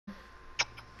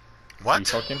What? You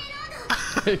fucking?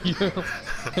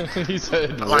 He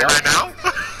said, like what? right now?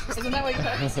 Isn't that what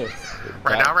you said?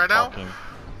 Right now? Talking.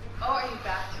 Oh, are you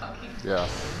back talking? Yeah.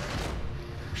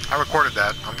 I recorded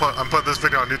that. I'm putting this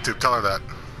video on YouTube. Tell her that.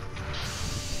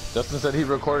 Justin said he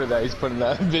recorded that. He's putting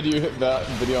that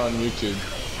video on YouTube.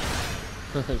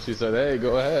 She said, "Hey,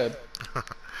 go ahead."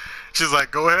 She's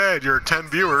like, "Go ahead. You're 10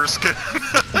 viewers." 2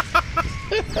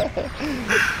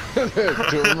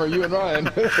 of them are you and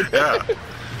Ryan. Yeah.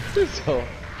 So.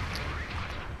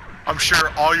 I'm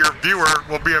sure all your viewer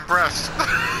will be impressed.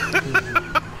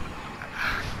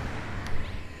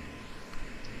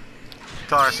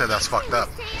 Tell her I said that's fucked up.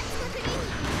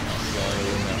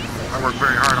 I work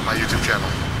very hard on my YouTube channel.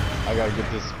 I gotta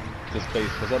get this base.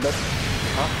 What's up, babe?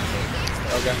 Huh?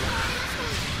 Okay.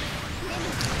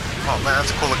 Oh man,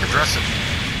 that's a cool looking dressing.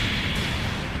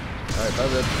 Alright, bye,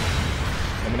 babe.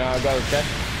 Let me know how it goes, okay?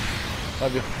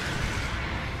 Love you.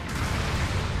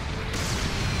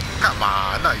 Come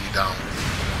on, no you don't.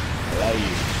 I love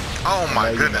you. Oh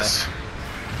my goodness.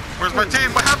 Where's my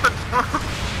team? What happened?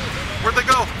 Where'd they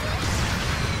go?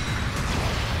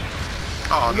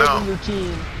 Oh no. Your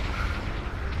team.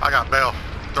 I got bail.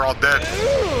 They're all dead.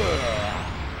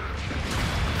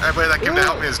 Everybody that came to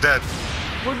help me is dead.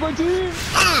 Where's my team?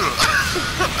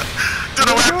 Did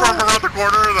a whack from around the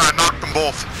corner and I knocked them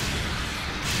both.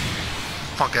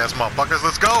 Punk ass motherfuckers,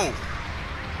 let's go.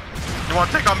 You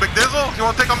want to take on Big Dizzle? You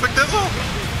want to take on Big Dizzle?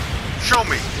 Show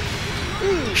me.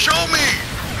 Show me.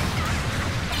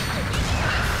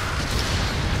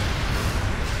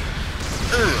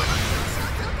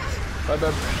 Bye,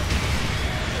 babe.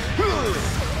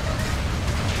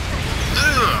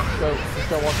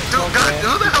 Dude, God,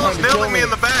 who the hell is nailing me in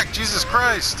the back? Jesus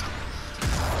Christ.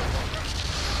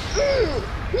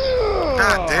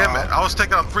 God damn it. I was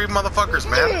taking on 3 motherfuckers,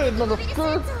 man.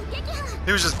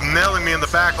 He was just nailing me in the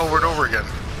back over and over again.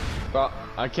 Well,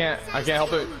 I can't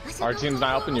help it. Our team's not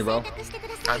helping you, bro.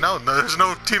 I know, there's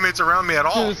no teammates around me at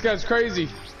all. Dude, this guy's crazy.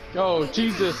 Oh,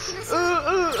 Jesus.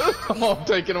 Oh, I'm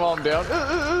taking him all down.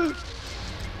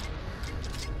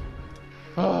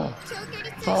 Oh,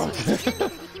 fuck.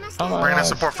 Bring in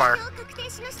support fire.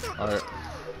 Alright.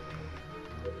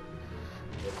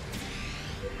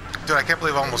 Dude, I can't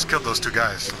believe I almost killed those 2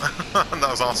 guys. That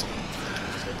was awesome.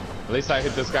 At least I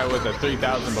hit this guy with a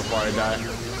 3,000 before I die.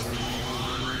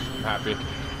 I'm happy.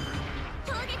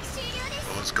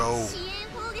 Let's go.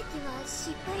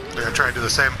 They're gonna try to do the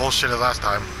same bullshit as last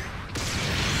time.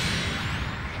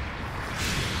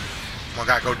 One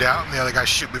guy go down, and the other guy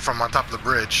shoot me from on top of the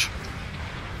bridge.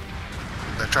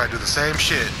 They're trying to do the same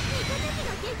shit.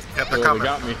 Yep, they're coming. They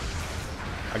got me.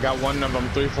 I got one of them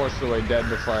 3/4 of the way dead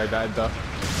before I died, though.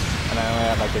 And I only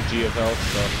had like a G of health,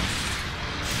 so.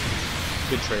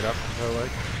 Good trade off, I feel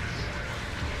like.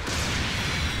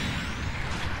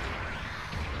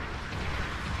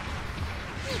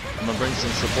 I'm gonna bring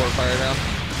some support fire down.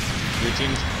 Your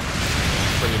team's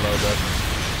pretty low, though.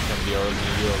 Gonna be over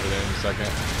you over there in a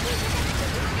second.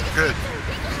 Good.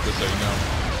 Just so you know.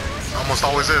 Almost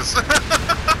always is.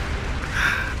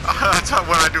 That's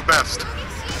what I do best.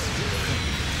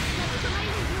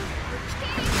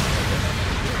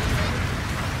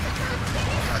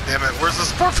 God damn it, where's the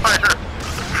support fire?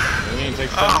 It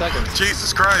takes 10 seconds.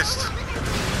 Jesus Christ.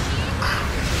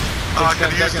 Oh, I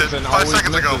could have used it 5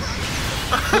 seconds ago.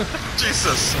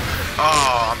 Jesus.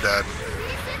 Oh, I'm dead.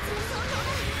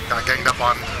 Got ganged up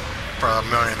on for a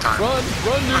million times. Run,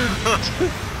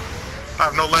 dude. I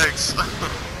have no legs.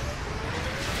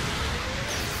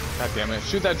 God damn it.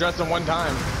 Shoot that dress in one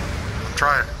time. I'm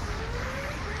trying.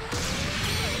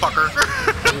 Fucker.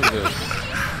 Jesus.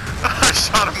 I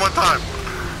shot him one time.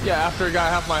 Yeah, after he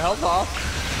got half my health off.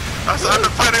 I've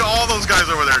been fighting all those guys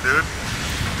over there, dude.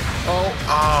 Oh.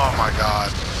 Oh my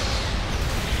god.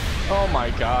 Oh my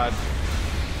god.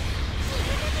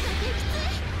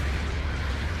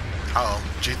 Uh-oh.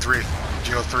 G3.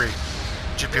 GO3.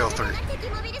 GBO2.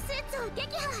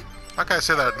 How can I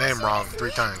say that name wrong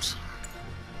 3 times?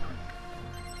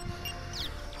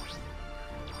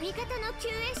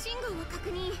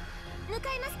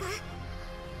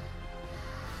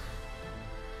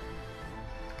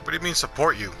 What do you mean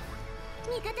support you?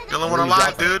 You're the only one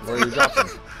alive, dude. Where are you dropping?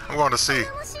 I'm going to see.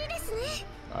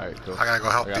 Alright, cool. I gotta go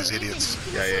help these idiots.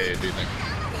 Yeah, do you think?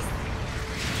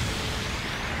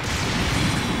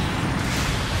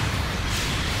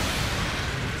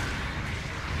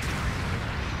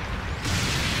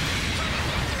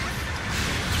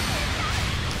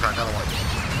 Got another one.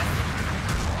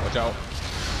 Watch out.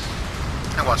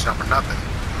 I ain't watching out for nothing.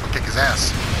 I'll kick his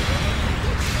ass.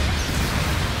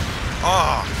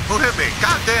 Oh, who hit me?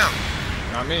 God damn.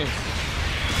 Not me.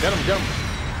 Get him, get him.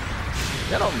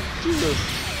 Get him! Jesus!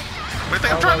 What do you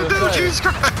think I'm trying to do? Jesus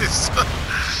Christ!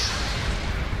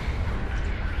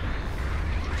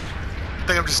 You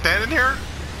think I'm just standing here?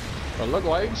 Don't look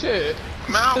like shit.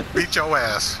 Now, beat your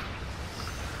ass.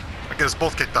 I get us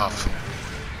both kicked off.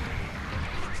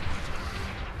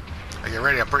 Hey, get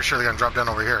ready. I'm pretty sure they're gonna drop down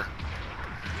over here.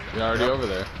 You're already over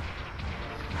there.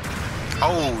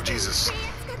 Oh, Jesus.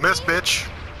 Miss, bitch.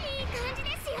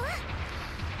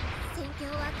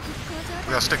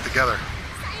 We gotta stick together.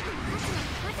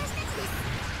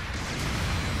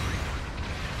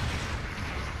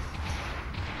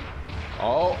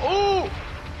 Oh, oh!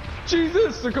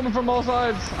 Jesus, they're coming from all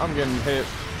sides. I'm getting hit.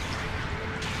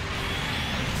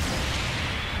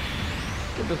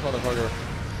 Get this motherfucker.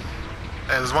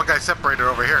 Hey, there's one guy separated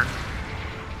over here.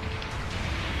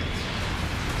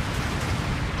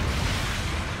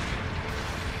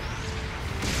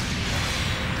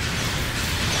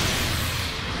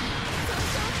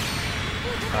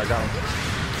 I got him.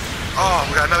 Oh,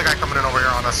 we got another guy coming in over here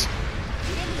on us.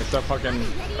 It's that fucking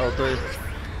 03.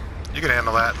 You can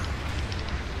handle that.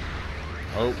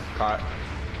 Oh, caught.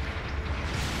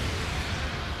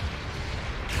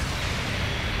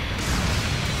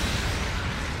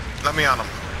 Let me on him.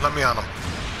 Let me on him.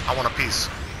 I want a piece.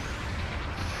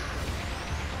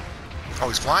 Oh,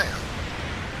 he's flying.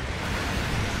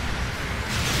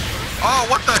 Oh,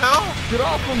 what the hell? Get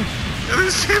off him! Did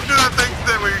he see him do that thing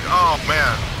that we... Oh,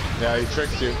 man. Yeah, he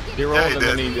tricks you. He rolls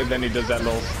he and then he does that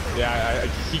little... Yeah,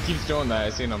 he keeps doing that. I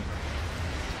seen him.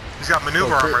 He's got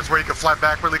maneuver armors where you can fly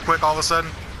back really quick all of a sudden.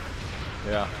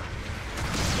 Yeah.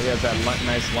 He has that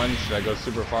nice lunge that goes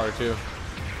super far, too.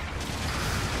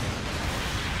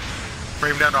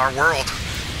 Bring him down to our world.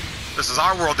 This is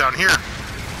our world down here.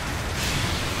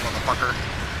 Motherfucker.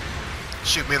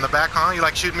 Shoot me in the back, huh? You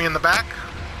like shooting me in the back?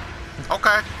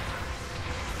 Okay.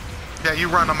 Yeah, you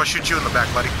run. I'm gonna shoot you in the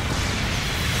back, buddy.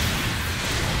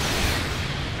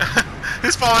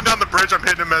 He's falling down the bridge. I'm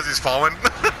hitting him as he's falling.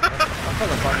 I'm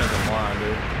fucking fun as a moron,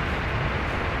 dude.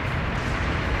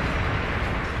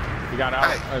 He got out,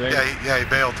 Hey, I think. yeah, he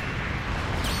bailed.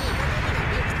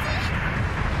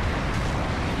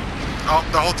 Oh,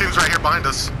 the whole team's right here behind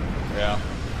us. Yeah.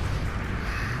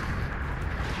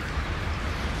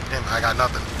 Damn, I got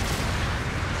nothing.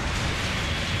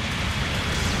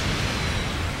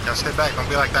 Yeah, stay back. Don't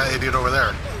be like that idiot over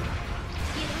there.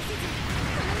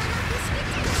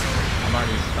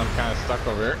 I'm kind of stuck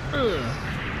over here. Ugh.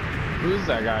 Who's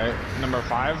that guy? Number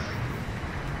 5? I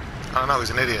don't know. He's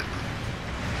an idiot.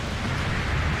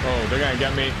 Oh, they're gonna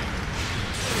get me.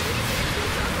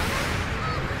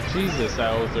 Jesus,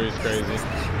 that 03 is crazy.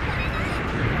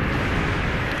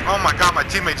 Oh my god, my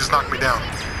teammate just knocked me down.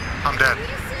 I'm dead.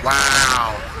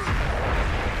 Wow.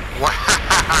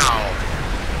 Wow.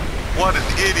 What an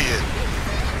idiot.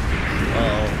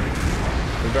 Uh-oh.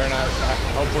 We better not...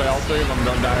 Hopefully all 3 of them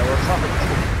don't die. We're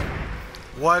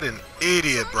fucked. What an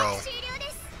idiot, bro.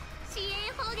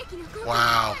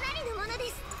 Wow.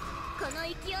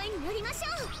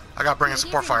 I gotta bring in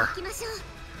support fire.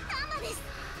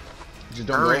 Just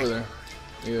don't go over there.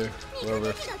 Either. Go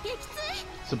over.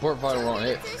 Support fire won't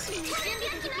hit.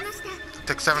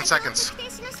 Take 7 seconds.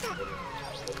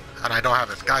 And I don't have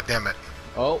it. God damn it.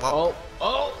 Oh, well,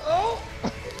 oh.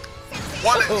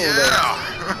 What? Oh,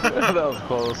 Yeah. That was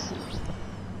close.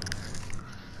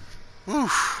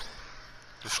 Oof.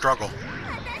 The struggle.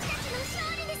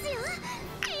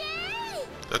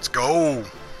 Let's go.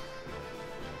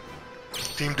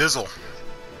 Team Dizzle.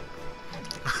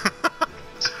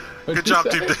 Good job,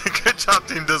 Team. Good job,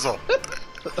 Team Dizzle.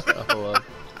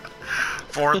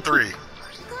 4-3.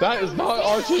 That is not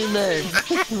our team name.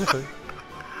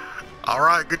 All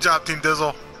right. Good job, Team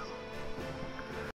Dizzle.